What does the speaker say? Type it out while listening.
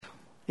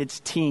its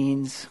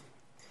teens,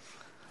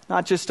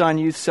 not just on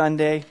Youth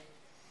Sunday,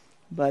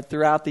 but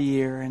throughout the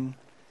year. And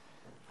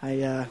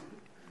I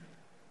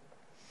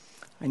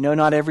know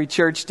not every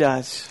church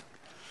does.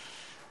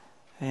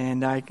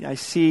 And I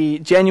see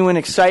genuine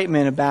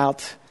excitement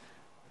about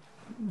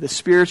the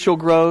spiritual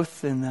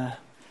growth and the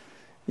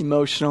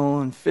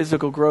emotional and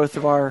physical growth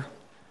of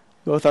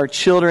both our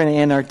children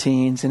and our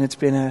teens. And it's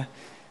been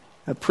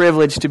a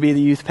privilege to be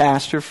the youth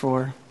pastor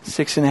for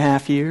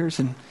 6.5 years,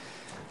 and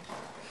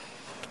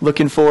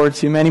looking forward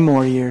to many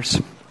more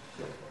years.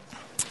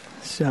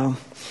 So,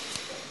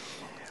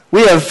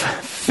 we have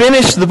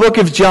finished the book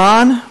of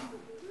John.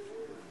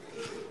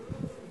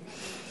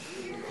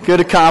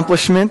 Good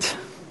accomplishment.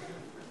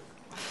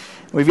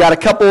 We've got a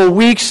couple of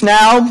weeks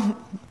now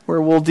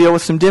where we'll deal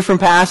with some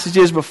different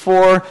passages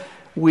before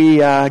we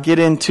get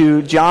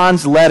into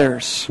John's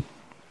letters.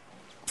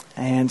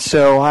 And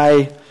so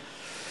I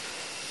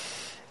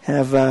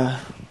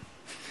have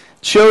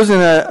chosen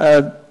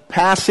a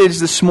passage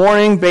this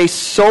morning based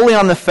solely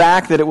on the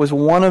fact that it was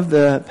one of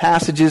the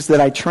passages that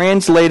I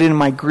translated in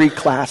my Greek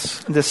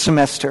class this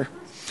semester.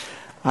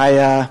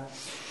 I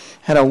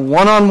had a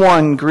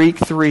one-on-one Greek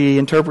 3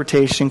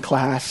 interpretation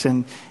class,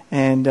 and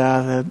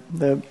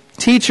the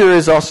teacher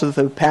is also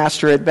the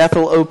pastor at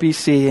Bethel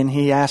OPC, and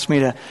he asked me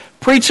to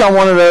preach on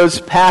one of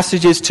those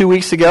passages 2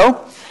 weeks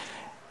ago,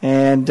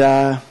 and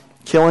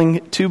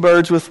killing 2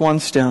 birds with 1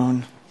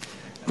 stone,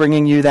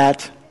 bringing you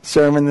that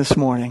sermon this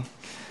morning,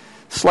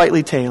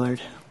 slightly tailored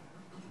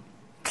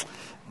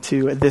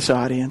to this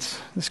audience,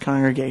 this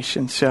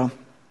congregation. So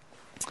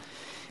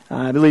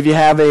I believe you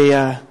have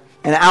an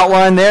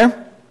outline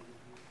there.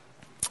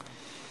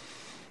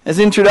 As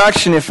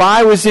introduction, if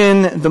I was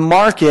in the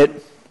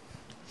market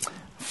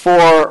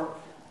for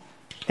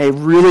a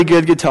really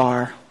good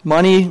guitar,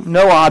 money,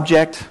 no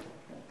object,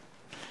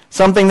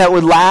 something that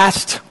would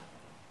last,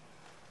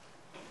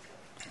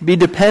 be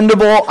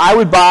dependable, I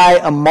would buy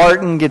a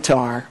Martin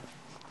guitar.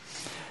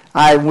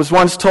 I was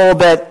once told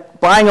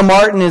that buying a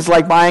Martin is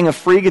like buying a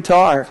free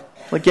guitar,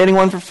 like getting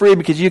one for free,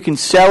 because you can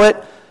sell it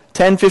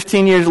 10,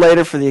 15 years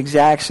later for the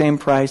exact same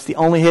price. The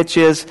only hitch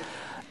is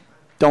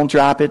don't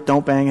drop it,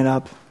 don't bang it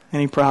up.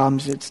 Any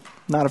problems, it's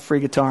not a free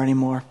guitar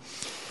anymore.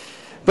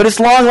 But it's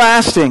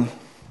long-lasting.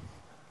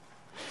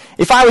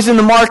 If I was in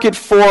the market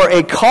for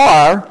a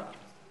car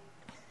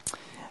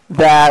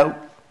that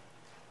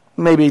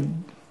maybe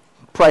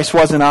price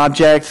wasn't an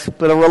object,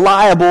 but a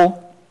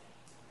reliable,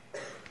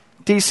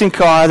 decent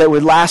car that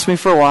would last me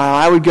for a while,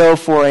 I would go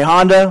for a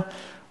Honda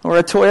or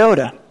a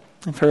Toyota.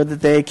 I've heard that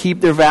they keep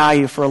their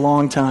value for a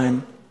long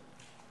time.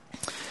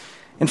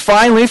 And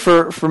finally,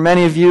 for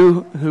many of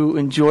you who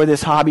enjoy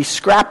this hobby,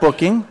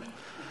 scrapbooking,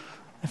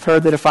 I've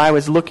heard that if I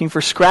was looking for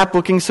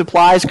scrapbooking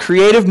supplies,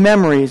 Creative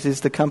Memories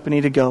is the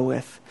company to go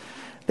with.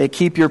 They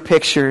keep your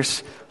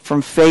pictures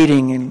from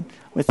fading and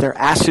with their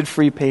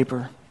acid-free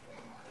paper.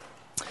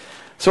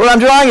 So what I'm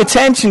drawing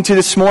attention to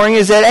this morning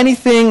is that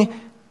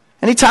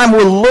anytime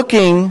we're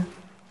looking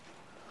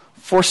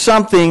for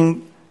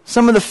something,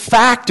 some of the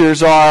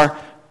factors are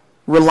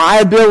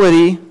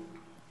reliability,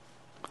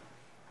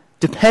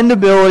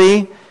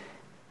 dependability,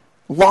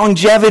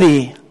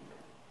 longevity.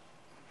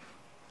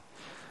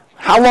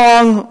 How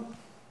long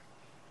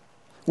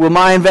will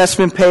my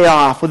investment pay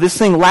off? Will this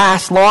thing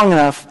last long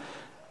enough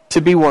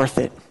to be worth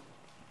it?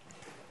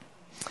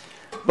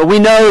 But we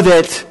know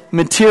that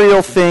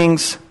material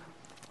things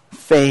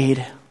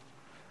fade.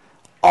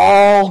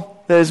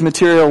 All that is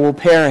material will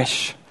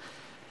perish.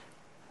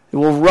 It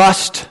will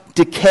rust,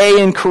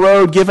 decay, and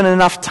corrode given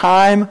enough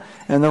time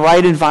and the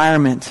right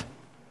environment.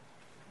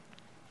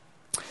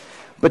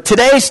 But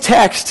today's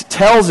text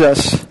tells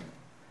us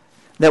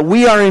that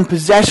we are in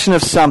possession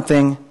of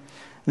something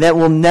that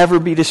will never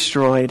be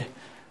destroyed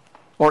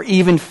or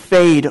even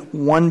fade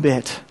one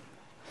bit.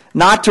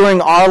 Not during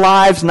our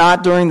lives,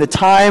 not during the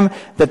time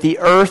that the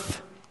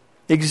earth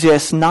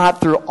exists,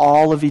 not through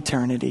all of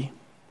eternity.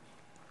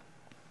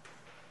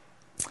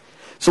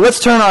 So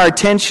let's turn our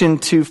attention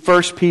to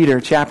 1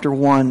 Peter chapter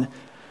 1,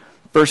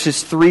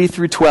 verses 3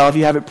 through 12.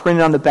 You have it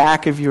printed on the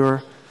back of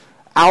your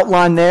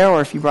outline there,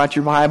 or if you brought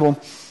your Bible.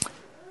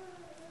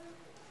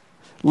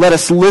 Let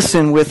us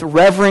listen with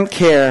reverent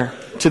care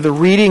to the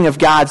reading of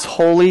God's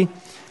holy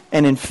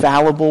and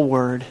infallible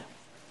word.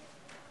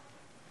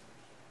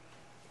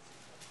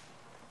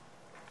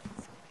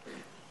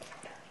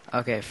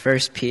 Okay, 1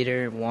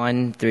 Peter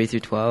 1, 3 through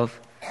 12.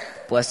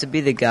 Blessed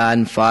be the God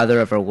and Father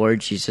of our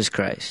Lord Jesus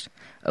Christ.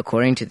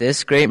 According to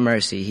this great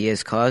mercy, he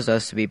has caused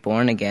us to be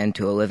born again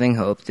to a living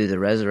hope through the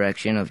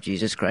resurrection of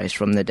Jesus Christ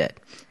from the dead,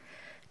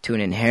 to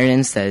an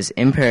inheritance that is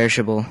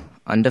imperishable,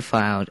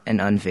 undefiled,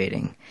 and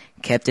unfading,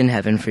 kept in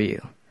heaven for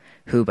you,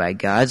 who by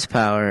God's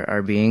power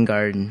are being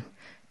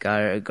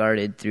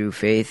guarded through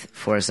faith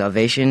for a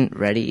salvation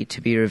ready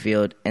to be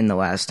revealed in the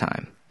last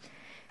time.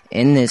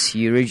 In this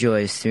you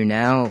rejoice, through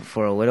now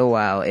for a little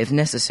while, if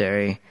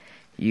necessary,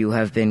 you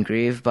have been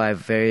grieved by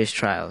various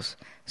trials,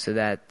 so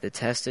that the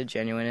tested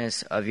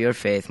genuineness of your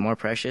faith, more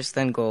precious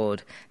than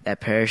gold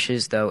that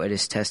perishes though it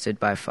is tested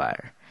by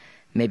fire,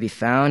 may be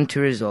found to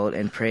result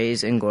in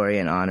praise and glory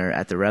and honor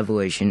at the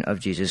revelation of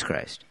Jesus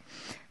Christ.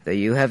 Though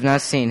you have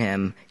not seen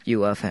him, you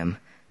love him.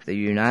 Though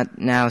you do not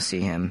now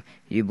see him,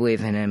 you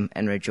believe in him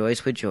and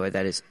rejoice with joy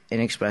that is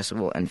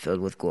inexpressible and filled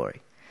with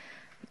glory,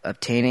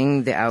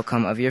 obtaining the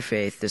outcome of your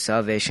faith, the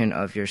salvation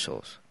of your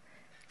souls.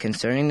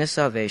 Concerning this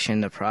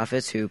salvation, the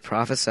prophets who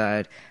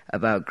prophesied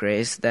about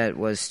grace that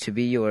was to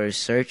be yours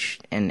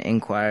searched and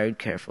inquired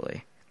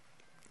carefully,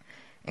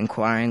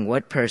 inquiring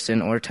what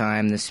person or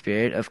time the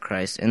Spirit of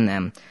Christ in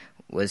them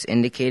was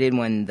indicated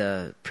when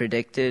the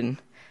predicted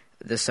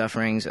the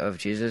sufferings of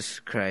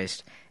Jesus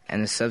Christ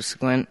and the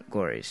subsequent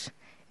glories.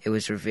 It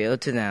was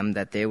revealed to them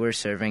that they were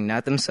serving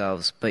not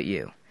themselves but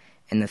you,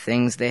 in the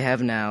things they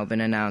have now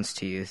been announced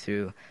to you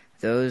through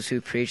those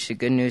who preach the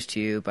good news to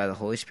you by the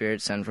Holy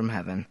Spirit sent from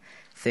heaven,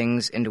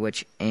 things into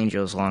which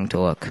angels long to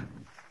look.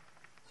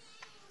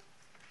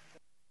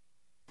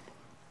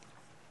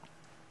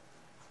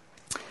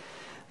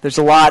 There's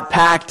a lot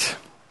packed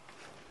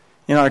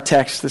in our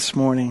text this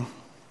morning.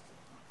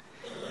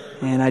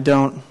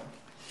 And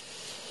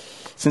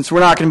since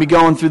we're not going to be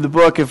going through the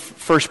book of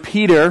 1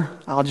 Peter,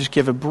 I'll just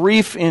give a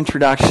brief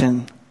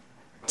introduction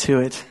to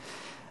it.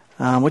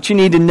 What you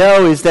need to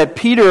know is that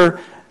Peter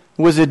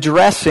was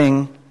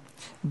addressing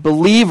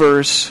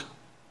believers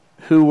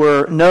who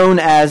were known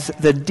as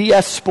the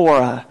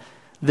diaspora,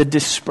 the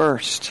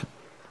dispersed.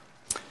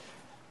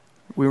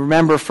 We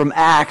remember from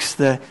Acts,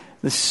 the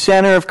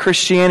center of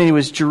Christianity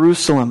was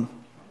Jerusalem.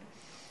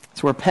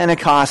 It's where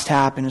Pentecost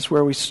happened. It's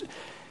where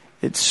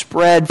it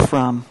spread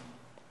from.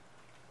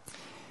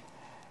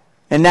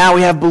 And now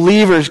we have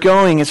believers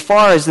going as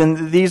far as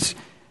these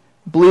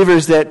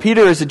believers that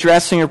Peter is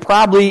addressing are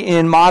probably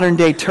in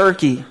modern-day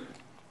Turkey,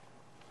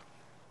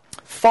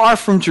 far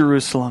from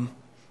Jerusalem.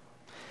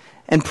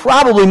 And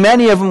probably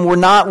many of them were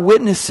not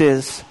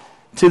witnesses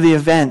to the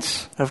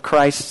events of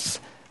Christ's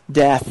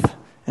death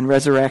and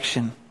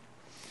resurrection.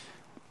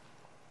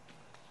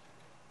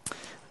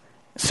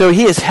 So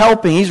he is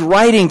helping, he's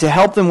writing to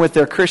help them with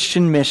their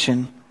Christian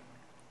mission.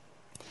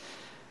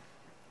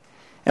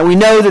 And we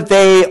know that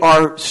they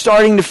are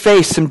starting to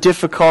face some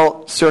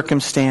difficult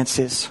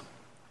circumstances.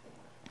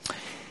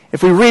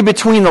 If we read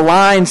between the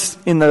lines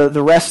in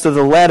the rest of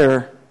the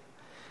letter,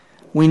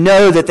 we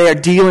know that they are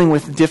dealing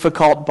with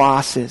difficult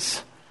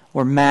bosses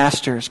or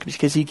masters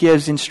because he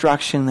gives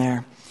instruction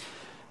there.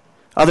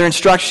 Other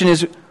instruction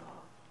is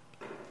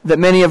that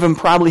many of them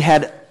probably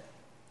had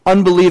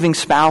unbelieving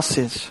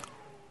spouses.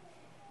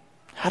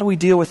 How do we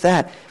deal with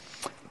that?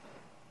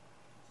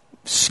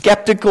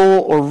 Skeptical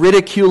or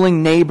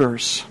ridiculing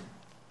neighbors.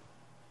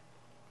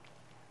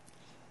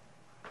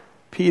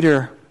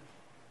 Peter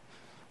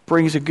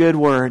brings a good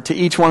word to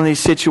each one of these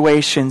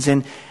situations.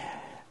 And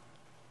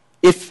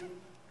if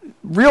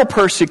real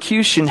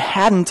persecution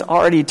hadn't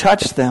already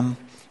touched them,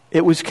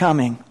 it was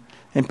coming.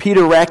 And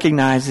Peter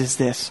recognizes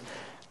this.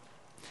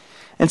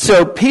 And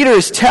so Peter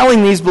is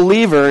telling these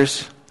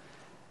believers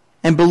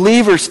and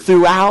believers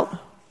throughout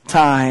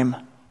time,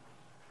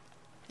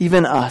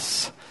 even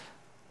us,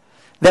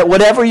 that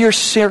whatever your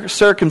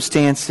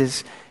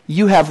circumstances,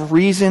 you have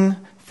reason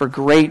for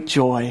great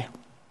joy.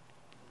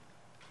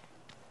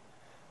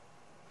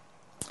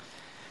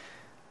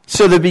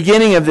 So the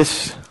beginning of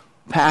this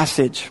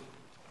passage,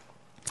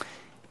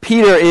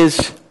 Peter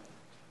is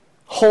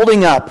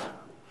holding up,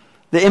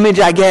 the image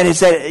I get is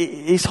that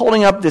he's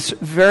holding up this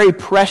very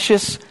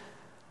precious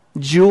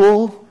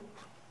jewel,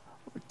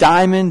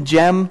 diamond,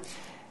 gem,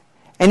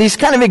 and he's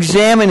kind of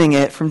examining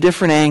it from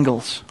different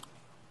angles.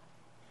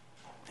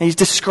 And he's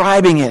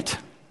describing it.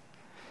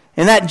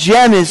 And that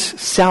gem is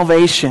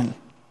salvation.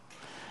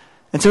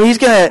 And so he's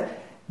going to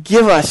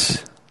give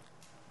us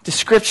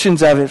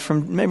descriptions of it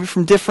maybe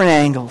from different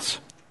angles.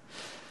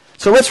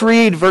 So let's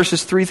read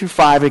verses 3 through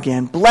 5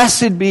 again.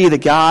 Blessed be the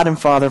God and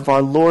Father of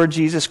our Lord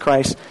Jesus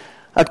Christ.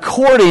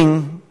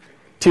 According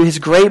to his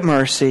great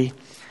mercy,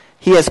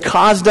 he has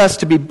caused us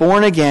to be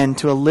born again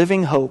to a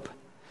living hope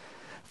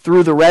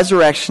through the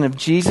resurrection of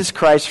Jesus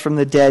Christ from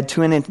the dead,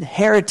 to an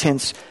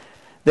inheritance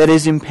that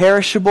is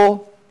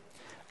imperishable,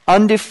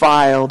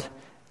 undefiled,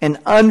 and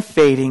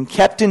unfading,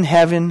 kept in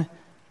heaven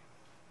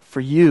for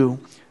you,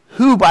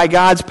 who by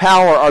God's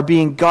power are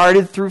being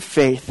guarded through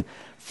faith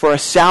for a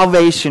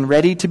salvation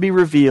ready to be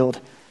revealed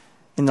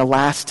in the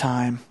last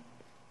time.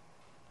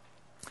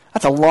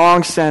 That's a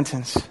long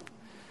sentence.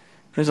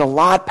 There's a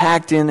lot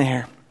packed in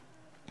there.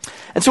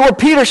 And so where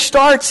Peter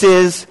starts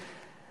is,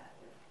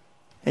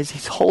 as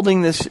he's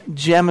holding this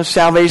gem of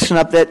salvation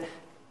up, that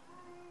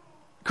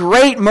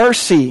great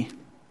mercy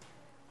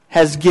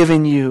has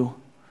given you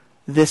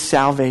this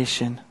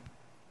salvation.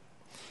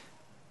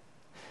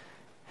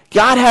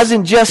 God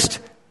hasn't just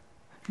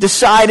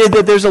decided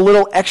that there's a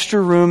little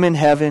extra room in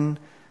heaven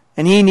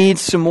and he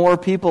needs some more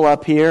people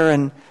up here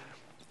and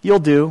you'll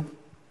do.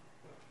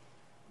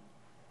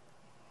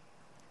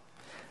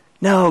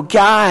 No,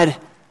 God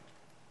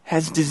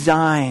has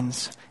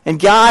designs, and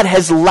God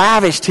has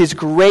lavished his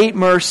great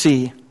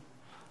mercy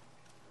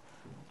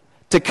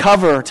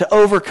to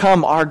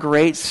overcome our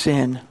great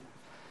sin,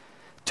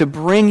 to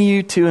bring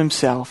you to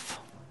himself.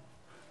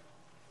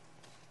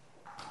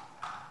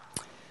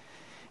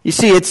 You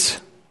see,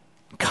 it's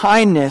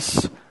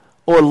kindness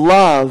or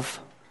love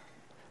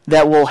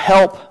that will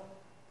help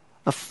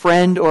a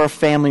friend or a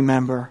family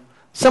member,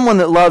 someone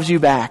that loves you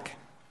back.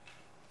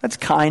 That's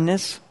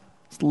kindness.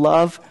 It's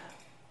love.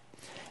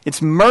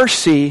 It's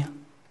mercy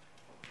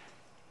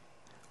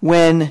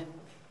when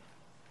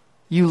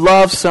you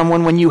love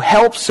someone, when you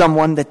help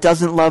someone that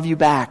doesn't love you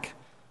back.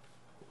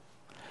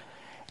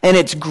 And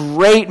it's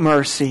great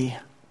mercy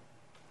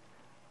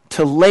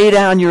to lay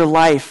down your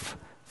life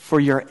for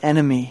your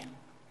enemy.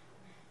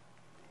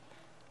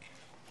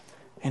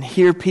 And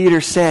here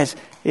Peter says,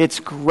 it's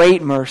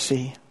great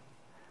mercy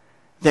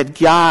that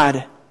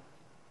God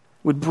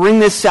would bring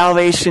this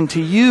salvation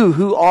to you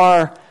who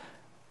are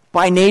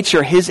by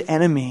nature his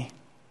enemy,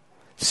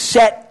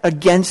 set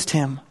against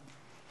him,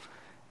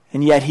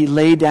 and yet he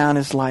laid down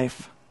his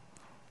life.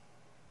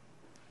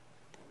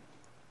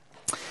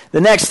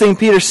 The next thing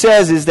Peter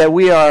says is that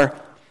we are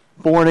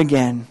born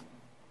again.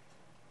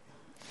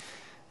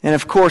 And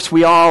of course,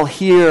 we all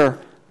hear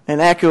an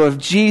echo of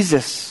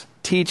Jesus'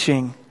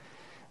 teaching.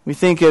 We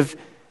think of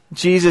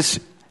Jesus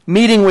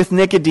meeting with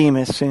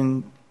Nicodemus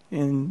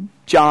in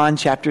John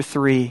chapter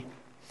 3,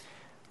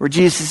 where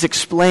Jesus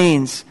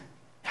explains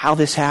how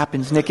this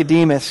happens.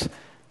 Nicodemus,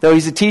 though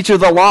he's a teacher of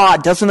the law,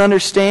 doesn't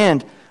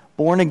understand.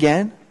 Born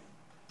again?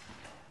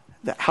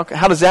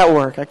 How does that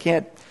work? I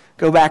can't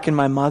go back in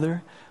my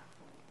mother.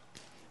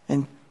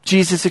 And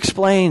Jesus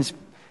explains,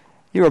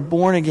 you are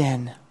born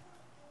again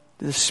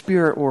to the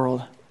spirit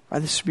world by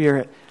the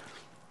Spirit.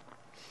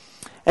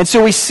 And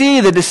so we see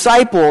the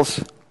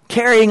disciples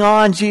carrying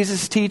on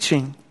Jesus'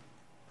 teaching.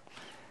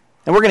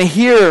 And we're going to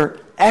hear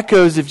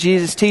echoes of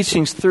Jesus'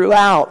 teachings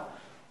throughout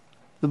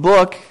the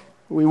book.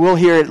 We will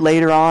hear it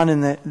later on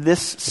in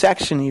this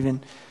section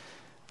even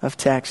of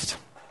text.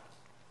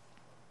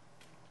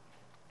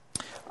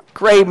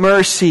 Great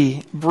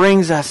mercy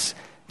brings us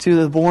to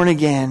the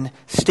born-again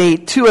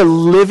state, to a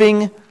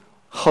living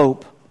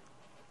hope.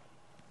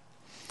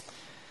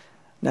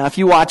 Now, if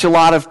you watch a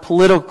lot of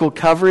political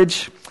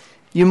coverage,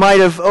 you might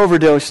have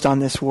overdosed on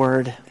this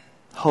word,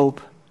 hope.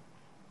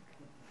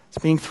 It's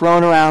being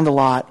thrown around a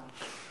lot.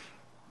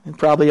 It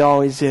probably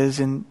always is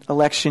in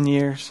election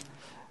years.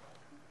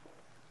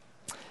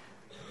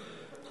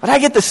 But I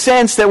get the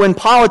sense that when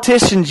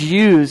politicians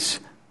use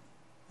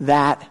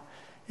that,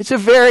 it's a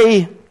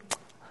very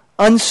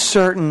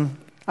uncertain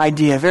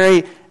idea,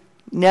 very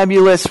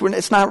nebulous.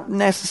 It's not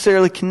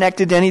necessarily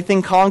connected to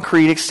anything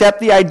concrete except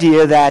the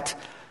idea that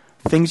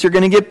things are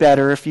going to get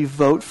better if you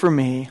vote for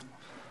me.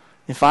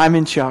 If I'm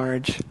in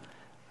charge,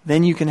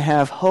 then you can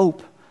have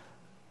hope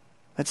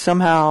that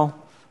somehow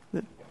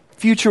the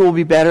future will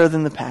be better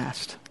than the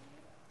past.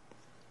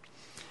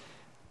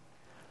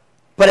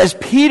 But as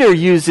Peter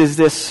uses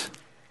this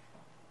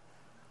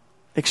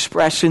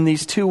expression,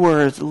 these two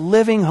words,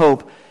 living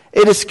hope,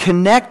 it is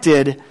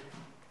connected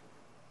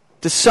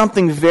to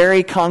something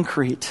very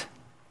concrete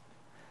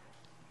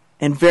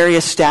and very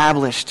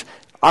established.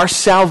 Our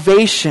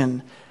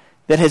salvation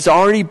that has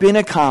already been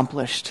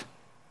accomplished,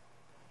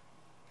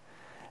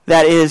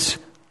 that is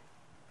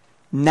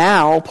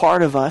now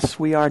part of us.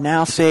 We are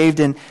now saved,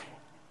 and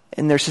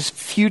there's this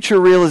future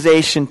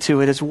realization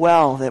to it as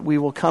well, that we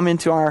will come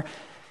into our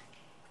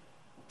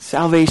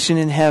salvation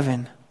in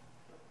heaven.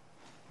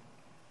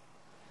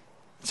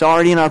 It's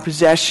already in our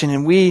possession,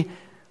 and we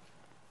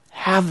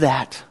have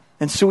that.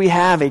 And so we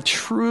have a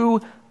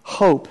true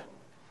hope,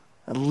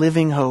 a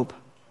living hope.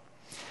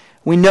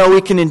 We know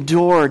we can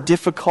endure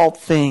difficult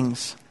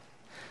things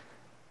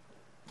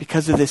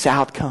because of this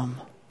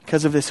outcome,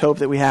 because of this hope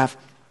that we have.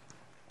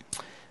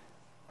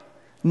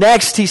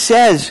 Next, he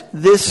says,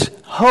 this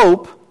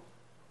hope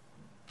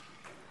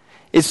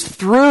is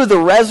through the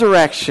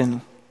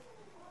resurrection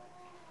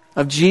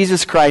of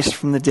Jesus Christ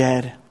from the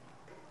dead.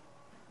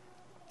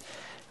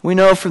 We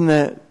know from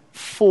the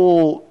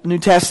full New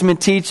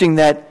Testament teaching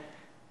that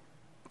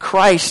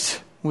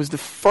Christ was the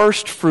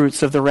first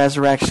fruits of the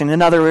resurrection.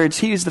 In other words,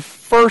 he is the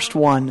first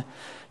one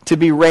to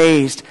be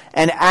raised.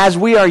 And as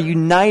we are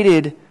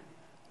united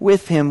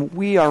with him,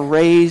 we are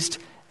raised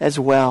as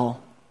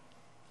well.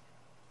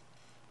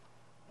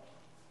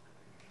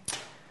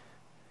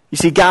 You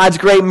see, God's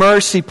great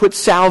mercy put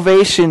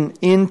salvation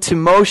into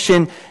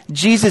motion.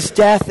 Jesus'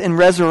 death and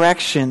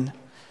resurrection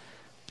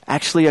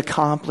actually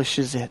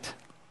accomplishes it.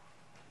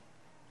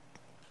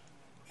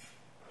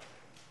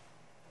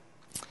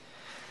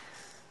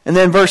 And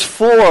then verse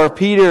 4,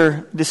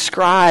 Peter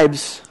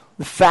describes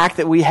the fact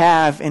that we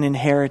have an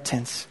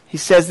inheritance. He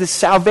says this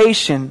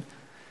salvation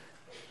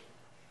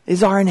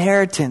is our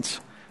inheritance.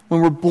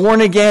 When we're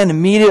born again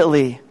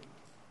immediately,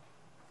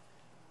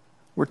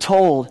 we're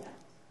told,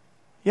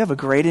 you have a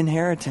great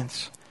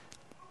inheritance.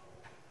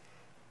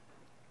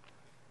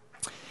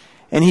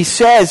 And he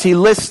says, he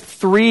lists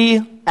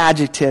 3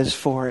 adjectives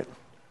for it.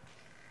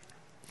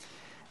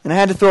 And I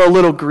had to throw a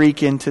little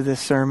Greek into this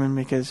sermon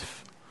because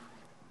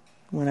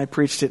when I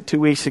preached it 2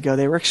 weeks ago,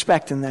 they were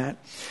expecting that.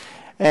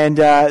 And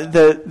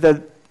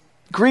the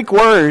Greek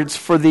words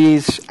for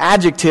these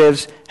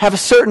adjectives have a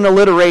certain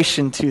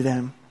alliteration to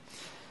them.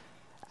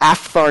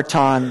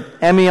 aphtharton,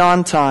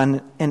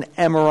 emionton, and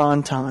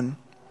emeronton.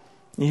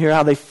 You hear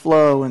how they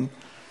flow and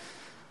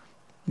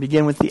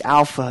begin with the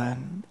alpha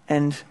and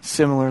end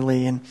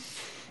similarly. And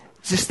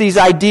just these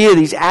ideas,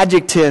 these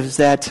adjectives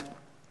that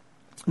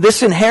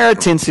this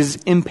inheritance is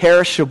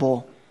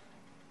imperishable.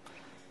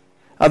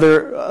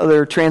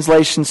 Other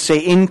translations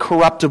say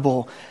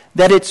incorruptible,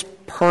 that it's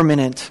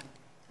permanent,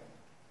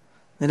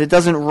 that it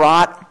doesn't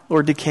rot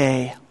or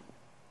decay.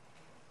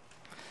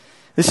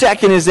 The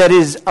second is that it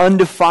is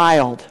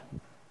undefiled.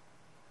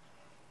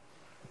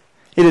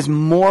 It is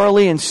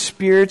morally and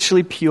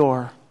spiritually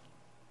pure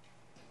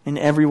in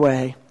every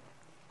way.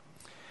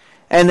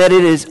 And that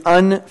it is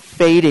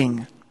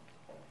unfading.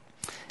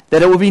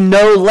 That it will be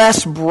no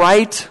less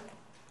bright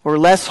or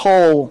less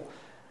whole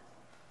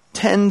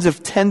tens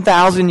of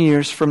 10,000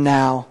 years from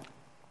now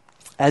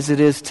as it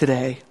is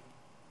today.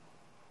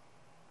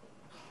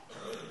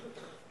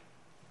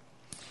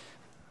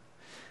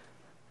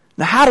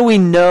 Now, how do we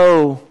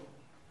know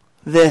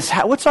this?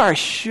 What's our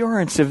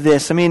assurance of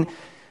this? I mean,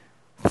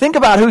 think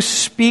about who's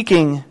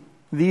speaking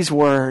these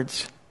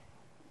words.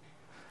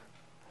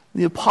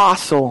 The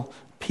apostle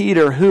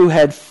Peter, who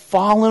had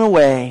fallen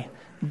away,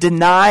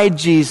 denied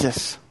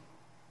Jesus,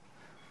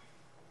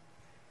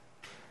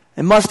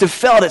 and must have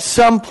felt at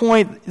some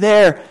point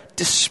there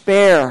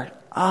despair.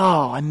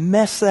 Oh, I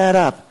messed that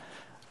up.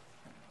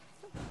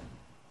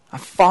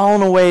 I've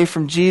fallen away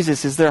from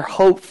Jesus. Is there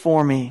hope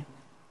for me?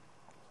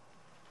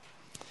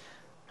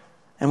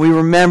 And we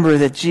remember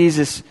that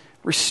Jesus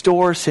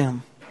restores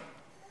him.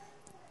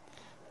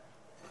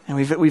 And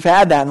we've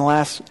had that in the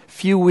last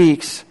few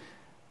weeks.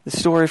 The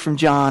story from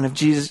John of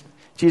Jesus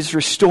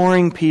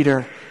restoring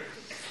Peter.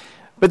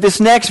 But this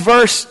next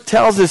verse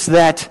tells us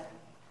that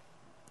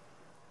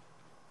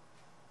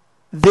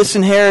this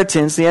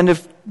inheritance, the end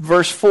of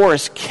verse 4,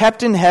 is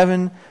kept in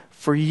heaven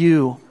for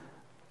you.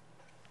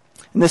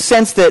 In the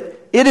sense that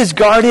it is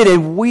guarded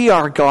and we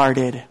are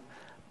guarded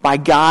by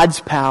God's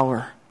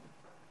power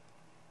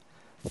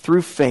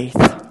through faith.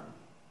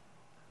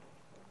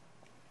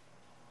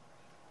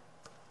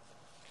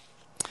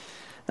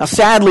 Now,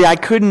 sadly, I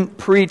couldn't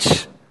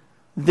preach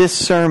this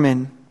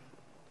sermon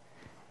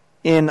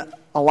in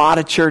a lot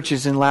of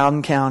churches in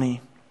Loudoun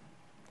County.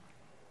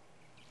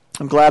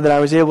 I'm glad that I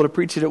was able to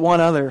preach it at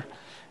one other,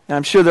 and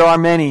I'm sure there are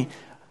many.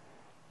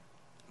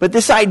 But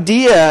this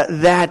idea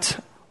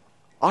that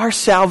our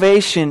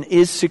salvation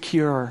is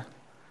secure,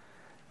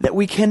 that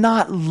we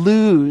cannot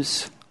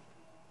lose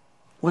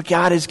what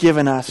God has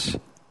given us.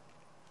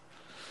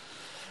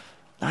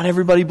 Not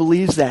everybody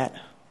believes that.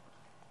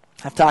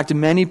 I've talked to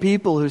many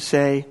people who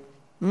say,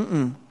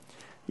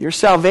 your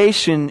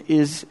salvation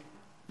is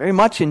very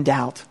much in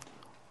doubt.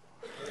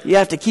 You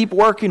have to keep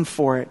working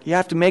for it. You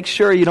have to make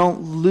sure you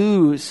don't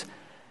lose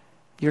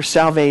your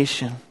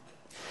salvation.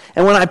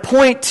 And when I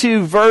point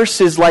to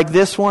verses like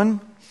this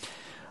one,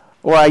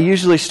 or I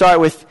usually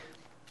start with,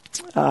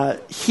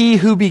 he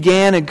who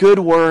began a good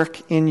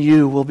work in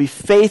you will be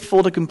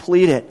faithful to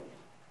complete it.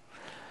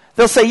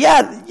 They'll say,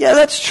 yeah,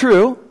 that's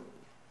true,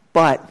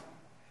 but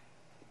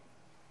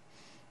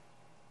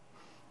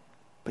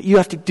you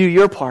have to do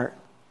your part.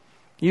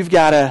 You've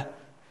got to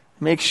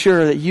make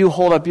sure that you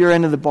hold up your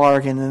end of the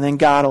bargain, and then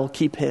God will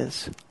keep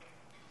his.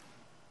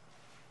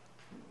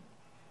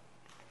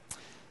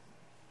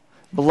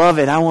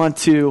 Beloved, I want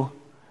to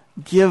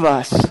give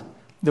us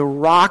the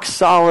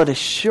rock-solid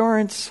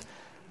assurance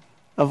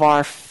of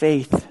our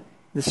faith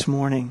this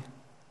morning.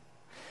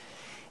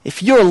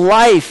 If your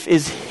life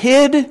is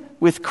hid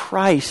with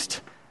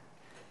Christ,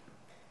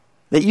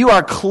 that you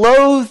are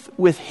clothed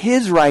with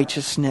his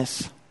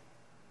righteousness,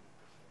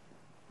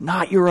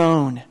 not your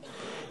own.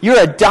 You're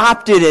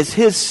adopted as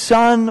his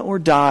son or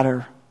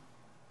daughter.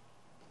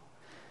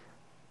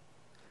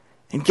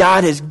 And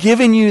God has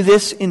given you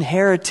this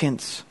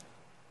inheritance,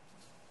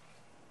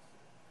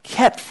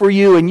 kept for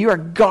you, and you are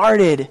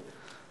guarded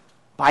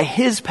by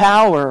his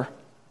power.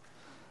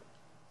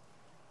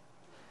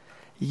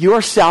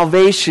 Your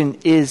salvation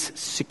is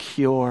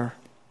secure.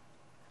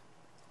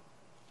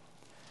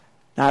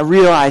 Now, I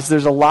realize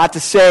there's a lot to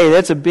say.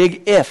 That's a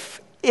big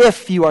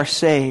if you are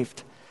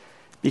saved.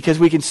 Because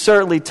we can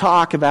certainly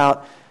talk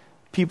about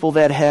people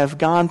that have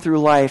gone through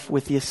life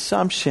with the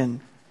assumption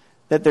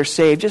that they're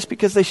saved just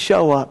because they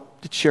show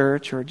up to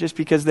church or just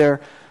because they're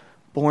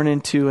born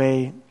into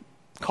a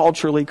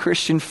culturally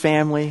Christian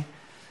family.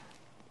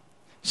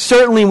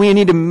 Certainly we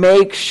need to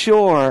make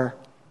sure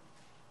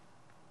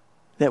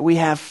that we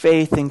have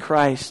faith in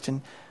Christ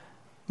and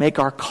make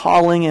our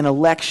calling and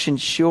election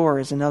sure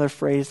is another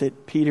phrase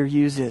that Peter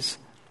uses.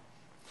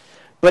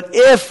 But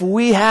if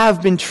we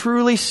have been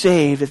truly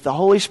saved, if the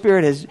Holy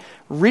Spirit has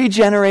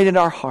regenerated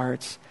our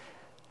hearts,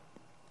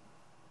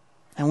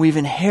 and we've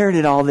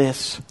inherited all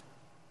this,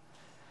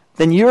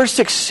 then your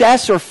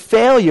success or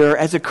failure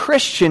as a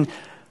Christian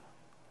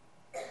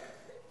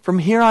from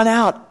here on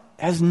out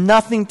has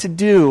nothing to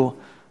do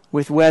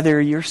with whether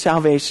your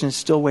salvation is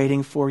still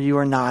waiting for you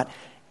or not.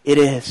 It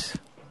is.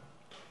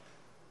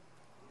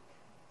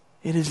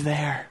 It is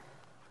there,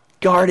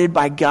 guarded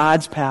by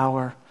God's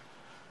power.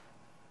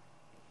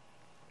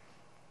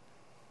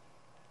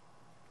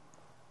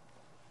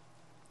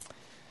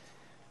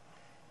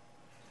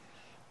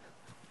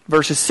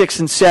 verses 6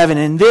 and 7.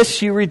 In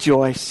this you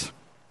rejoice,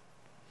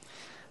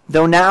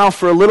 though now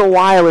for a little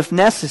while, if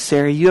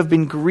necessary, you have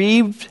been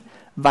grieved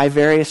by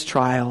various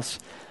trials,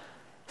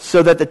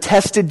 so that the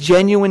tested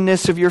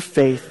genuineness of your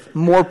faith,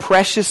 more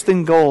precious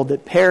than gold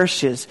that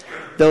perishes,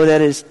 though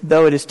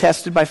it is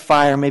tested by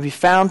fire, may be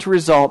found to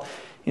result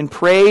in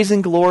praise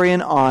and glory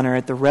and honor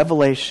at the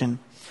revelation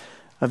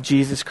of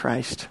Jesus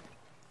Christ.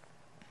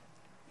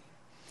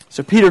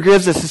 So Peter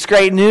gives us this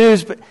great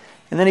news,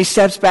 and then he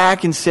steps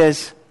back and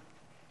says,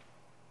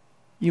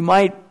 you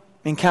might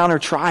encounter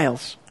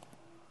trials.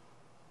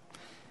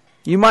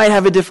 You might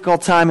have a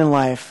difficult time in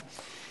life.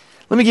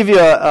 Let me give you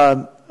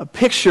a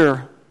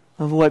picture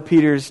of what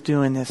Peter's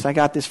doing this. I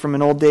got this from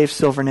an old Dave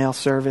Silvernail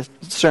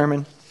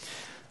sermon.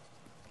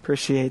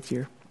 Appreciate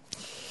you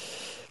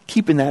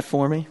keeping that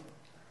for me.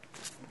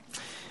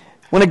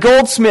 When a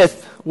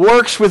goldsmith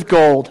works with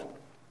gold,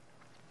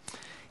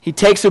 he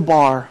takes a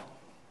bar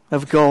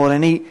of gold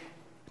and he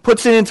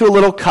puts it into a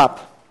little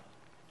cup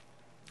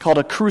called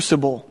a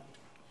crucible.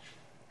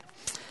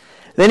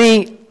 Then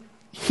he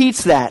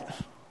heats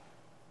that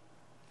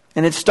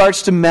and it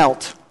starts to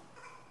melt.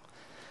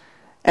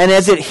 And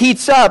as it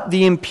heats up,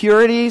 the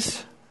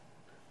impurities,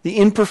 the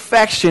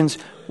imperfections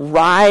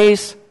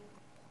rise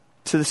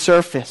to the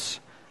surface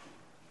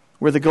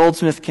where the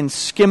goldsmith can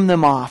skim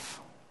them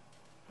off.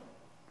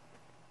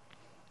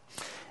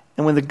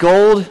 And when the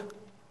gold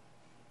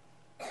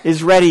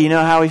is ready, you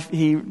know how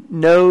he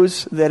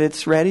knows that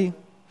it's ready?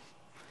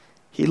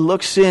 He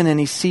looks in and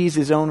he sees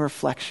his own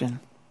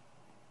reflection.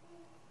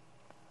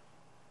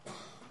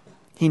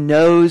 He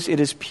knows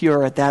it is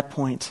pure at that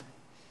point.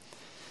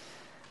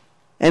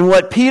 And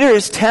what Peter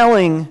is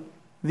telling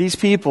these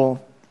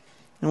people,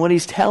 and what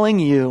he's telling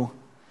you,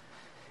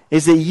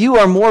 is that you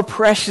are more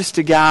precious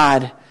to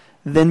God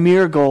than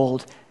mere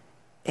gold.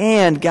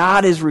 And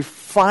God is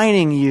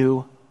refining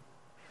you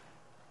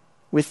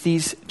with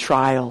these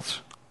trials.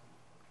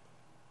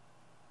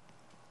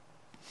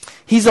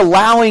 He's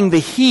allowing the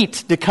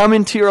heat to come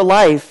into your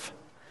life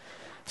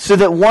so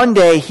that one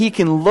day He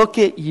can look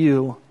at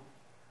you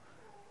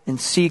and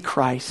see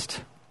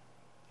Christ.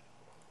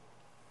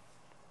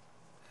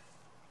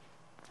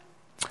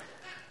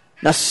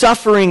 Now,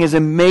 suffering is a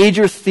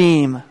major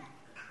theme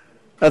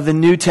of the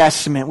New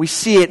Testament. We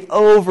see it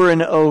over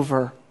and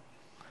over.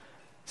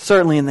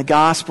 Certainly in the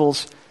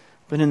Gospels,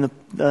 but in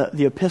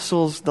the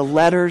epistles, the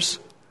letters.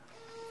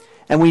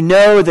 And we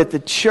know that the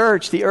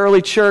church, the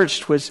early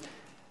church, was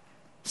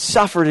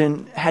suffered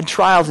and had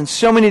trials in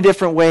so many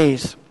different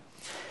ways.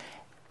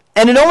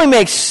 And it only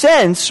makes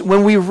sense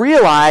when we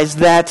realize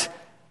that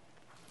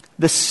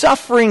the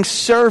suffering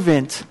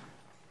servant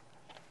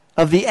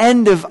of the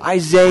end of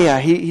Isaiah,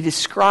 he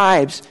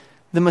describes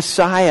the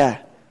Messiah.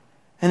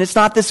 And it's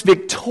not this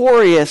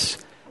victorious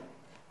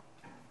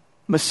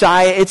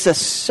Messiah, it's a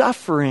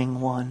suffering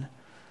one,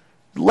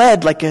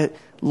 led like a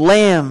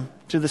lamb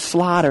to the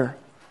slaughter.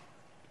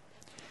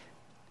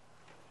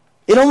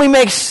 It only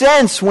makes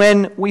sense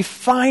when we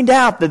find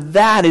out that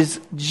that is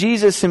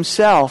Jesus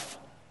Himself.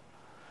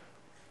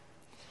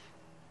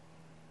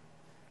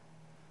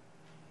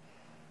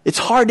 It's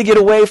hard to get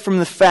away from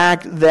the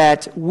fact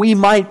that we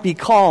might be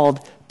called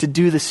to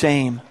do the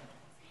same.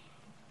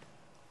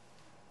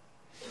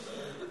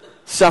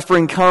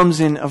 Suffering comes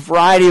in a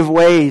variety of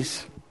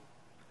ways.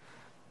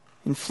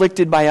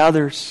 Inflicted by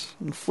others,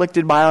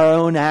 inflicted by our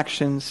own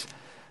actions,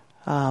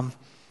 from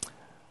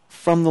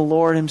the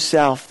Lord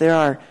Himself. There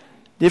are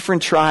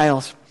different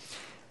trials.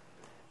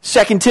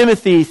 2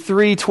 Timothy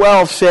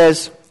 3:12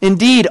 says,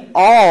 "Indeed,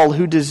 all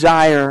who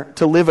desire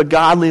to live a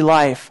godly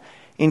life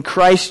in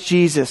Christ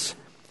Jesus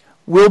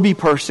will be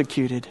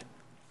persecuted."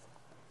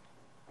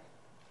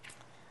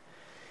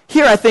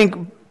 Here I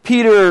think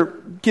Peter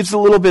gives a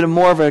little bit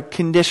more of a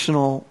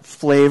conditional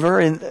flavor.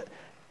 And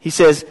he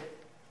says,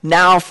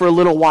 now for a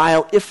little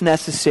while, if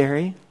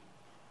necessary.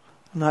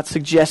 I'm not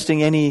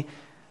suggesting any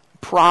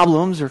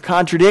problems or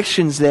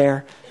contradictions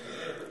there.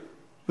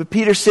 But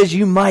Peter says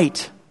you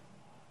might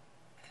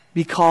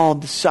be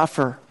called to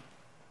suffer.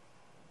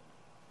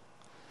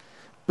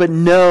 But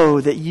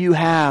know that you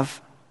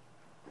have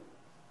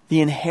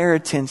the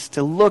inheritance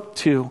to look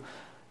to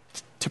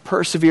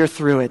persevere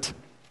through it.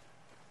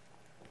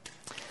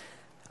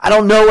 I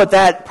don't know what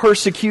that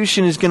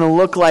persecution is going to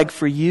look like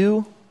for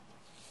you.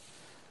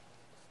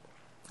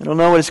 I don't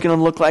know what it's going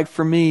to look like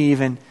for me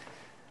even.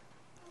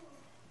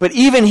 But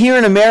even here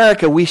in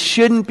America, we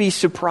shouldn't be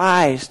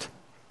surprised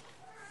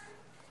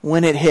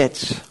when it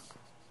hits.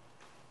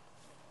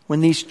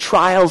 When these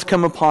trials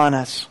come upon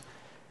us,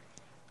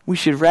 we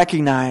should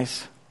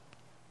recognize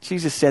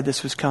Jesus said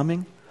this was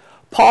coming.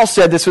 Paul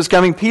said this was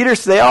coming. Peter,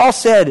 they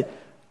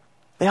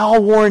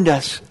all warned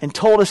us and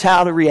told us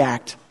how to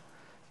react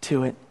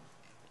to it.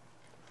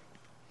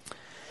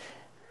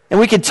 And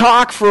we could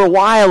talk for a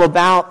while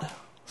about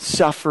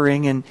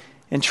suffering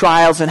and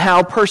trials and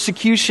how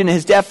persecution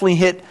has definitely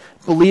hit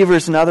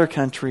believers in other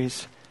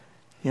countries.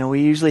 You know,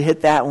 we usually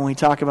hit that when we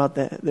talk about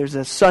there's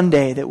a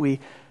Sunday that we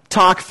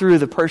talk through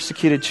the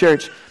persecuted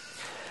church.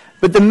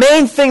 But the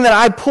main thing that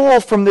I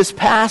pull from this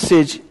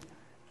passage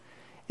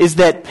is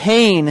that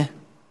pain,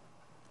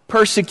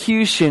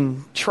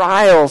 persecution,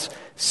 trials,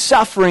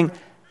 suffering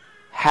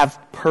have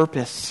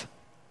purpose.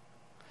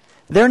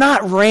 They're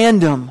not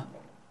random.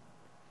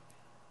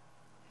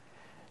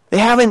 They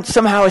haven't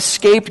somehow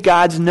escaped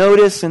God's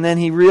notice and then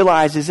he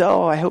realizes,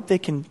 oh, I hope they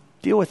can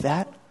deal with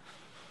that.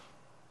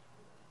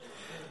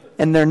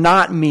 And they're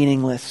not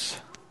meaningless.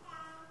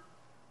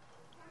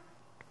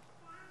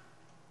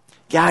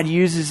 God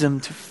uses them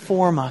to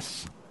form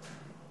us.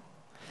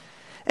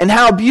 And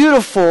how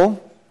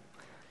beautiful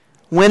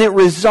when it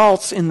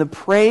results in the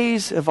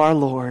praise of our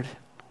Lord.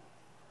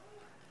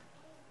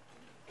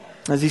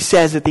 As he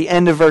says at the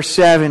end of verse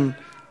 7,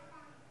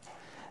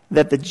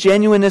 that the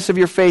genuineness of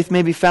your faith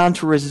may be found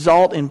to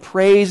result in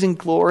praise and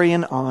glory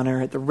and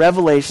honor at the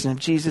revelation of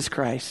Jesus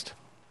Christ.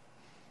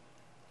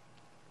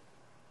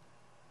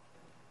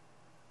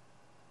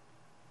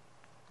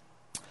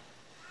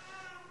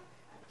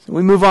 So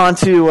we move on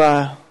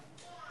to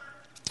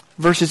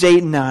verses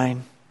 8 and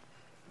 9.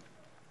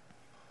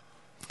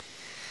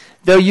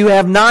 Though you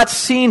have not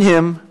seen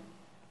him,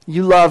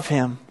 you love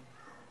him.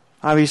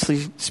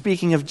 Obviously,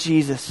 speaking of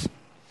Jesus.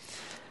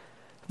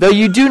 Though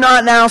you do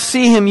not now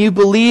see him, you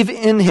believe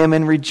in him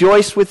and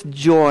rejoice with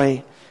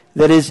joy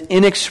that is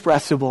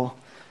inexpressible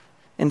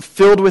and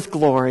filled with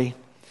glory,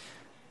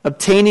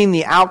 obtaining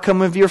the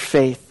outcome of your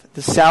faith,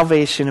 the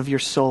salvation of your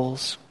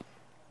souls.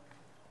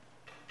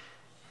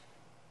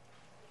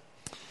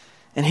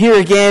 And here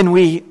again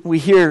we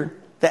hear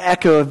the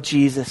echo of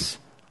Jesus.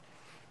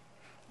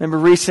 Remember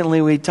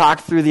recently we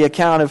talked through the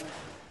account of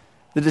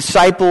the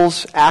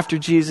disciples after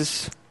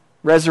Jesus'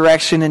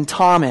 resurrection and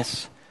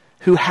Thomas,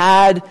 who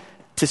had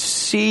to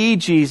see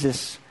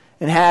Jesus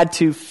and had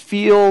to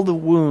feel the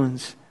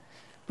wounds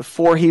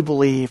before he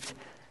believed.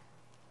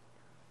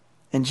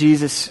 And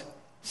Jesus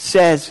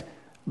says,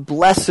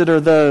 blessed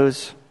are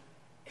those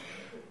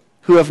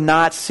who have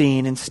not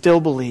seen and still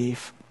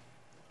believe.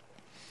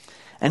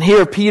 And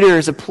here Peter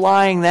is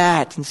applying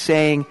that and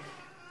saying,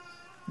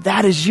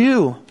 that is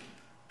you.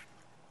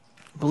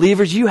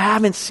 Believers, you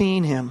haven't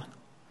seen him,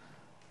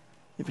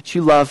 but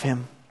you love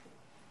him.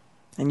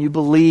 And you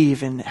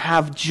believe and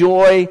have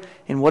joy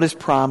in what is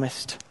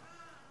promised.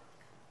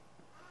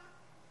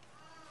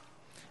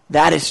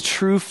 That is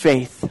true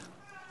faith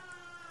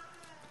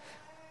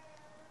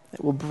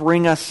that will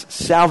bring us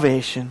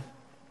salvation.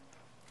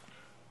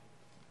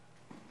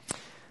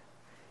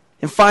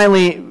 And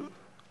finally,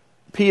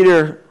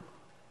 Peter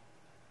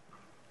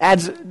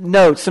adds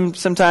notes.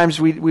 Sometimes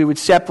we would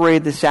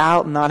separate this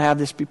out and not have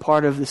this be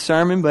part of the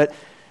sermon, but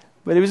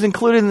it was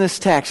included in this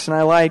text, and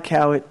I like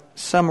how it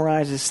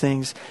summarizes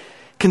things.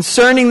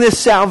 Concerning this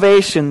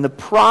salvation, the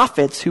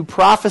prophets who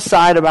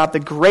prophesied about the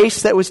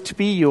grace that was to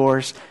be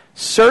yours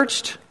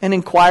searched and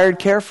inquired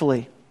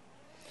carefully,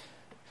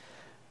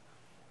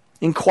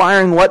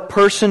 inquiring what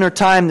person or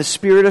time the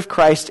Spirit of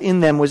Christ in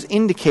them was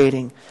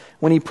indicating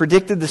when he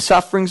predicted the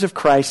sufferings of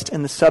Christ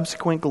and the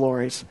subsequent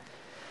glories.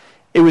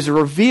 It was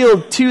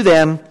revealed to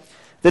them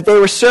that they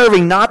were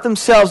serving not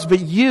themselves but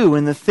you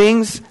in the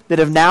things that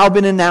have now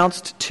been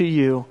announced to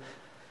you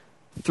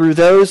through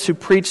those who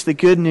preach the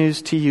good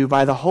news to you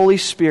by the Holy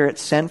Spirit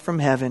sent from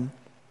heaven,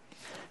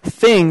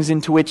 things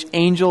into which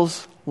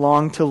angels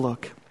long to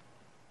look.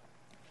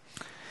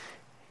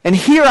 And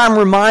here I'm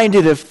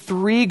reminded of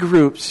three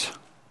groups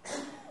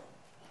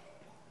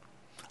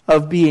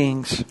of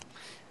beings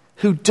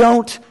who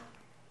don't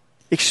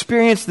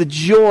experience the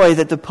joy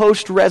that the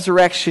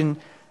post-resurrection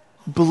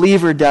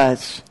believer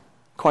does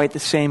quite the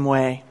same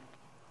way.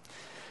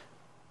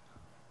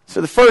 So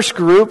the first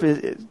group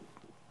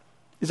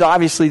is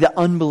obviously the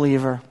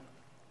unbeliever.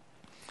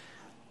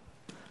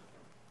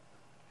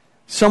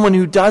 Someone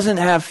who doesn't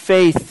have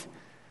faith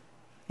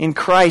in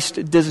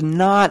Christ does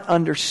not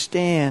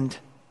understand,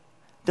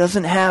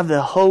 doesn't have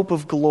the hope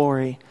of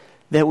glory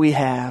that we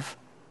have.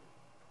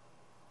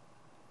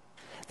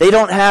 They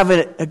don't have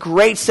a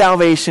great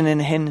salvation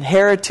and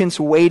inheritance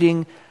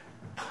waiting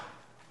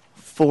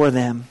for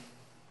them.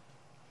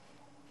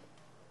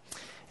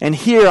 And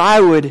here I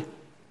would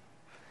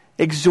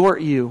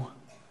exhort you,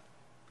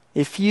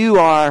 if you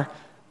are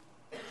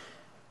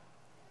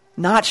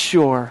not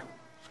sure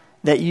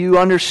that you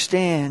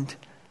understand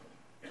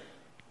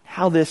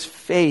how this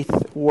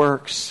faith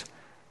works,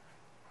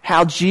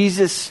 how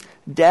Jesus'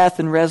 death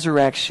and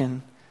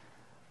resurrection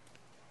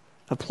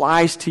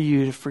applies to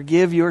you to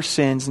forgive your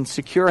sins and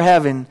secure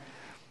heaven,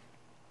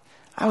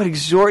 I would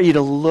exhort you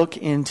to look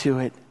into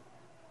it.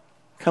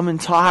 Come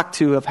and talk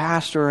to a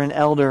pastor or an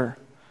elder.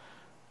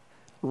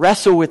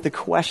 Wrestle with the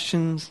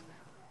questions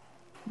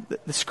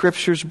that the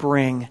Scriptures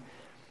bring,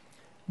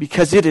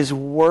 because it is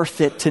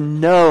worth it to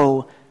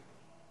know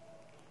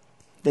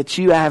that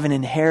you have an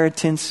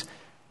inheritance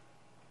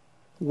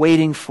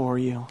waiting for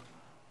you,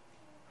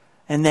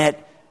 and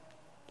that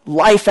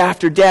life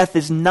after death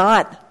is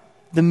not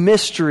the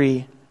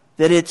mystery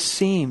that it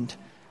seemed.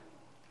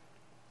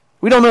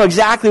 We don't know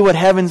exactly what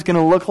heaven's going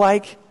to look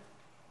like,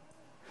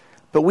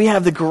 but we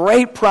have the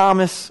great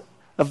promise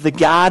of the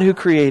God who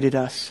created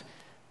us,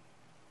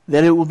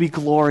 that it will be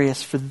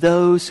glorious for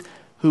those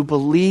who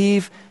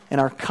believe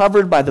and are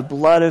covered by the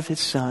blood of his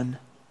Son.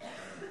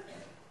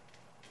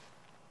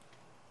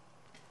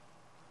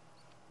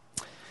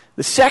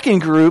 The second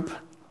group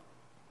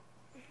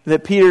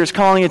that Peter is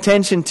calling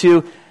attention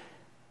to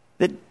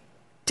that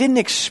didn't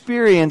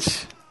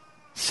experience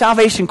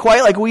salvation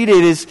quite like we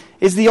did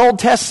is the Old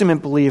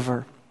Testament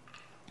believer.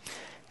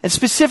 And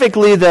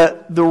specifically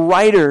the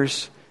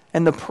writers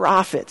and the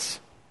prophets.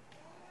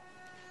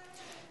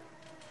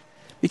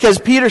 Because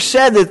Peter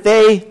said that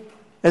they,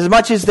 as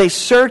much as they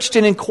searched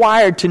and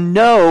inquired to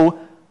know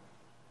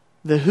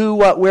the who,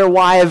 what, where,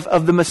 why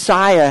of the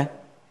Messiah,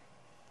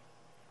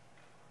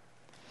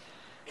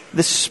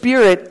 the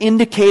Spirit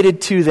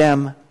indicated to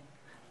them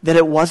that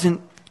it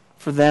wasn't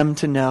for them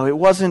to know.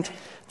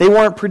 They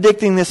weren't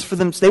predicting this for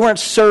them. They weren't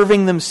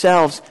serving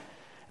themselves.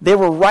 They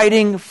were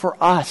writing for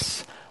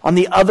us on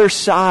the other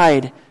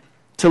side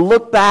to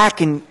look back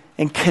and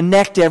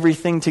connect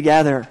everything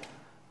together.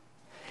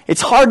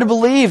 It's hard to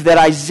believe that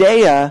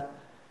Isaiah,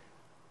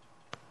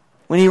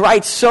 when he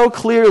writes so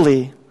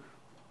clearly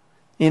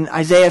in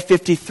Isaiah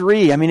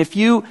 53, I mean, if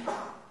you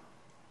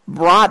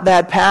brought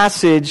that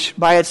passage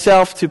by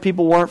itself to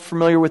people who weren't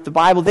familiar with the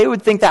Bible, they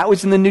would think that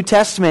was in the New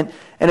Testament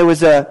and it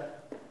was a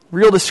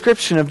real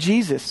description of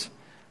Jesus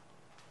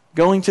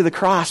going to the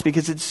cross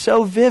because it's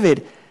so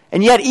vivid.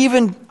 And yet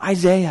even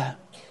Isaiah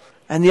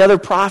and the other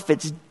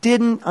prophets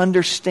didn't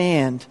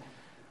understand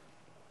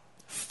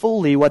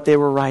fully what they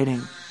were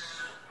writing.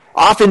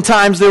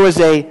 Oftentimes there was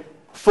a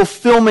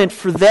fulfillment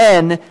for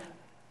then,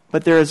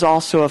 but there is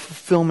also a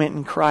fulfillment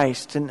in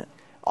Christ. And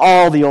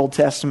all the Old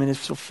Testament is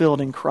fulfilled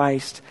in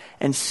Christ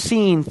and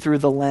seen through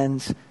the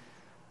lens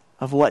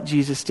of what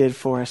Jesus did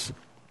for us.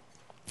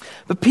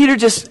 But Peter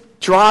just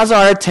draws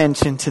our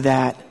attention to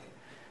that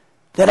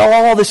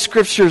all the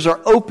Scriptures are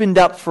opened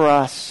up for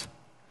us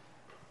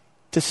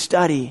to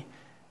study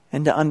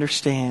and to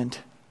understand.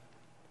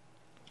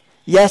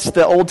 Yes,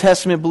 the Old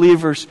Testament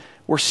believers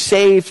were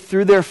saved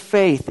through their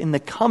faith in the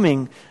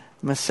coming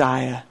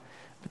Messiah,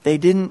 but they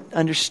didn't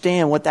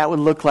understand what that would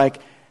look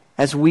like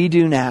as we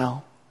do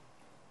now.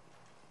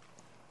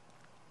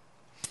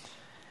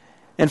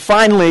 And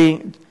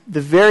finally,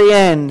 the very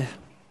end,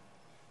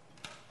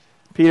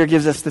 Peter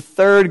gives us the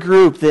third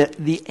group,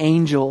 the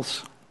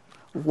angels.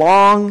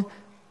 Long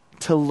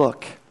to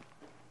look.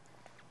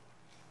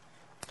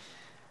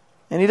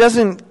 And he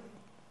doesn't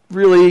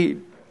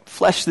really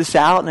flesh this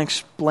out and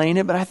explain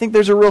it, but I think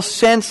there's a real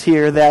sense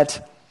here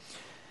that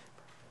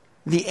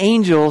the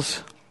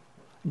angels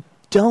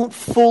don't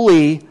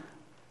fully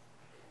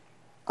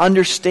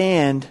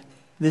understand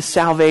this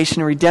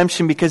salvation and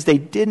redemption because they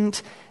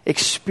didn't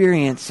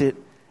experience it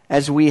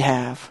as we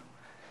have.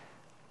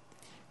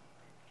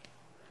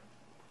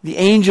 The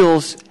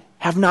angels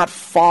have not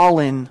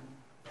fallen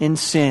in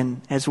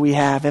sin as we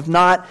have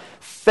not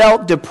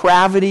felt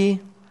depravity,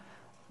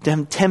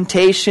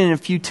 temptation, and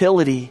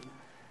futility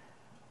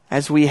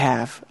as we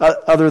have,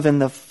 other than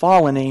the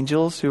fallen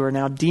angels who are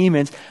now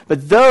demons.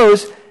 But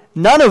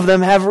none of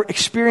them have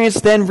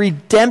experienced then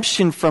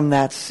redemption from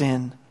that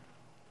sin.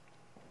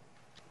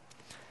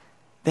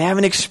 They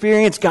haven't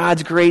experienced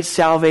God's great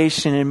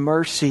salvation and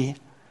mercy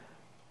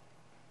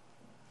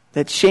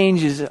that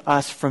changes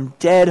us from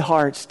dead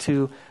hearts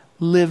to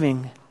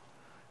living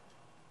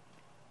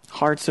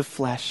hearts of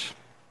flesh.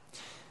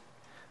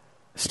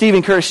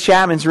 Stephen Curtis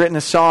Chapman's written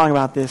a song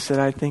about this that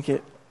I think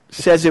it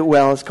says it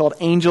well. It's called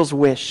Angel's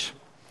Wish.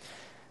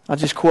 I'll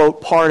just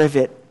quote part of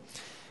it.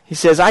 He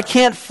says, "I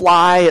can't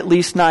fly, at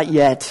least not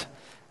yet.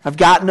 I've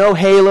got no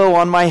halo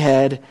on my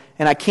head,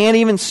 and I can't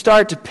even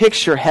start to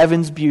picture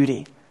heaven's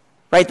beauty."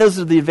 Right? Those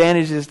are the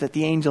advantages that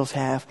the angels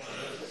have.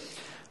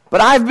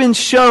 "But I've been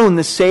shown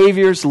the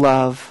Savior's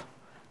love.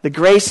 The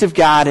grace of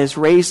God has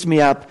raised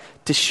me up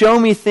to show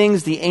me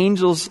things the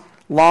angels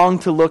long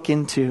to look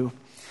into.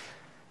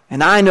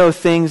 And I know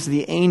things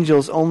the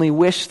angels only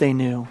wish they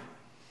knew.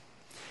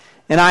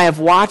 And I have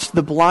watched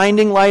the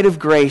blinding light of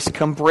grace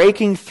come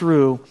breaking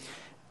through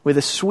with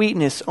a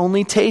sweetness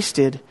only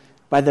tasted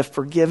by the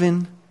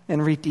forgiven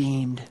and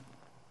redeemed."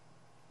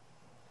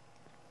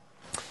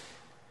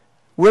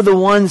 We're the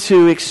ones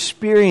who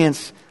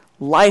experience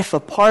life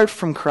apart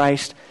from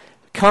Christ,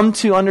 come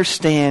to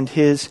understand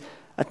His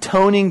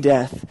atoning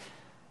death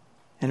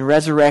and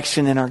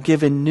resurrection, and are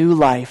given new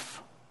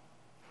life.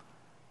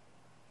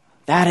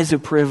 That is a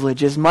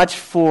privilege, as much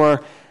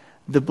for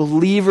the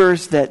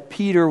believers that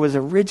Peter was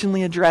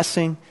originally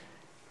addressing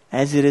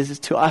as it is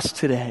to us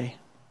today.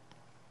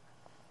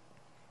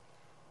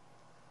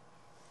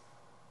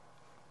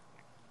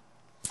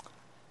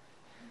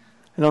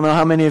 I don't know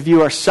how many of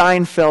you are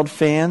Seinfeld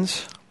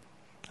fans.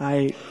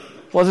 I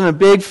wasn't a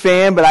big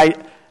fan, but I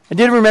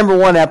did remember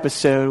one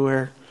episode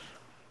where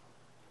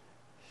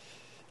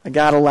I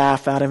got a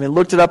laugh out of it.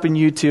 Looked it up on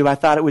YouTube. I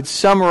thought it would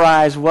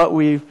summarize what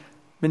we've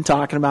been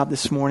talking about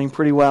this morning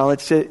pretty well.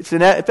 It's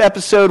an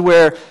episode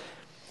where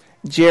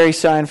Jerry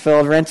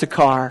Seinfeld rents a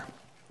car,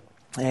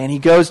 and he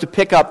goes to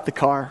pick up the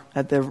car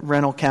at the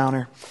rental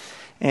counter.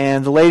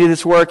 And the lady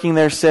that's working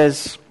there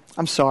says,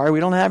 "I'm sorry, we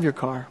don't have your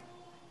car."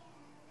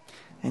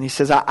 And he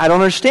says, I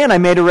don't understand. I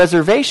made a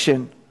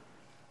reservation.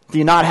 Do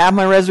you not have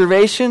my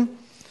reservation?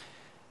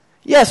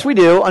 Yes, we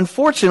do.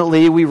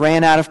 Unfortunately, we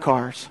ran out of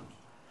cars.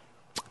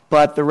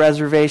 But the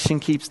reservation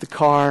keeps the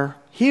car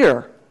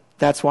here.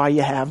 That's why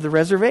you have the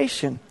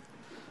reservation.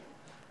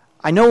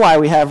 I know why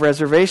we have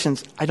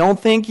reservations. I don't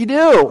think you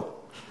do.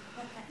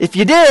 If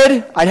you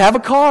did, I'd have a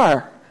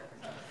car.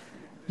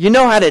 You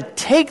know how to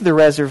take the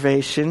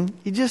reservation.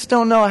 You just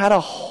don't know how to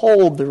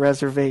hold the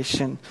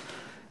reservation.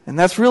 And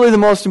that's really the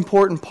most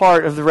important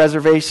part of the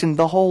reservation,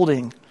 the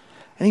holding.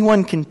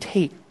 Anyone can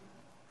take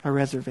a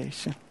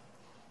reservation.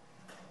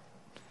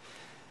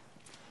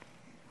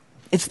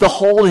 It's the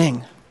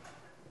holding.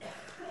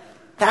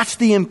 That's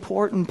the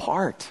important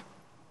part.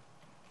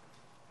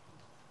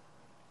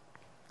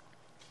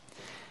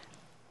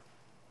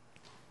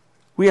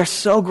 We are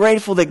so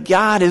grateful that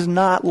God is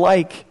not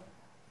like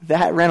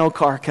that rental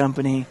car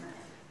company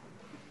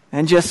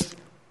and just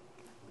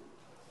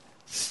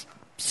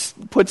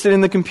puts it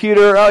in the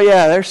computer. Oh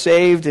yeah, they're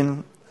saved,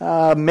 and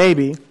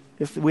maybe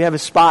if we have a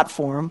spot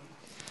for them.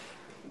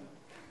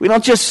 We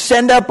don't just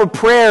send up a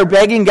prayer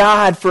begging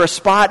God for a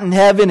spot in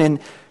heaven, and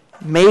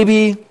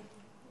maybe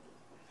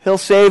He'll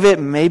save it,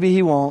 and maybe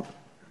He won't.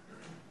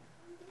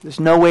 There's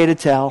no way to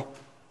tell.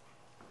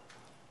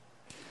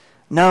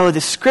 No,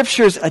 the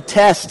Scriptures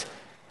attest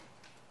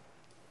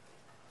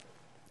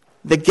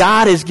that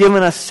God has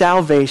given us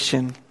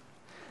salvation,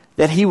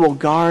 that He will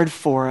guard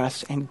for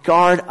us and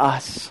guard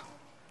us.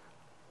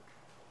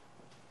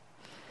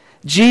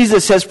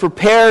 Jesus has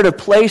prepared a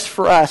place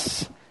for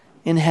us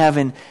in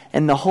heaven,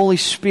 and the Holy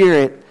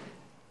Spirit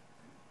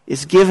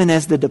is given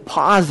as the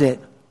deposit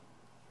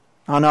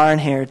on our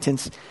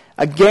inheritance,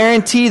 a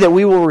guarantee that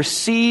we will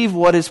receive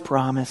what is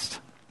promised.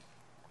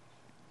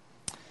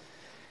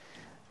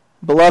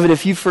 Beloved,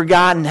 if you've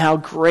forgotten how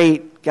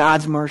great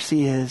God's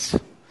mercy is,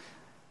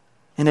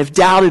 and have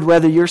doubted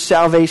whether your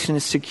salvation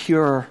is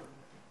secure,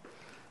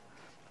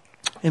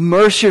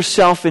 immerse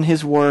yourself in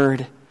His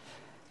Word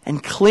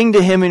and cling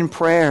to Him in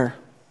prayer,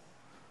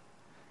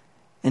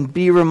 and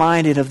be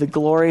reminded of the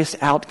glorious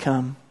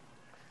outcome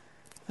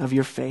of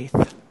your faith.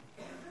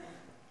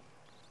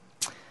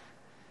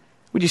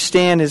 Would you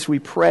stand as we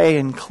pray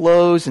and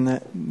close, and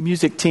the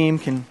music team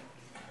can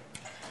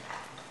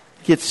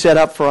get set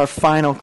up for our final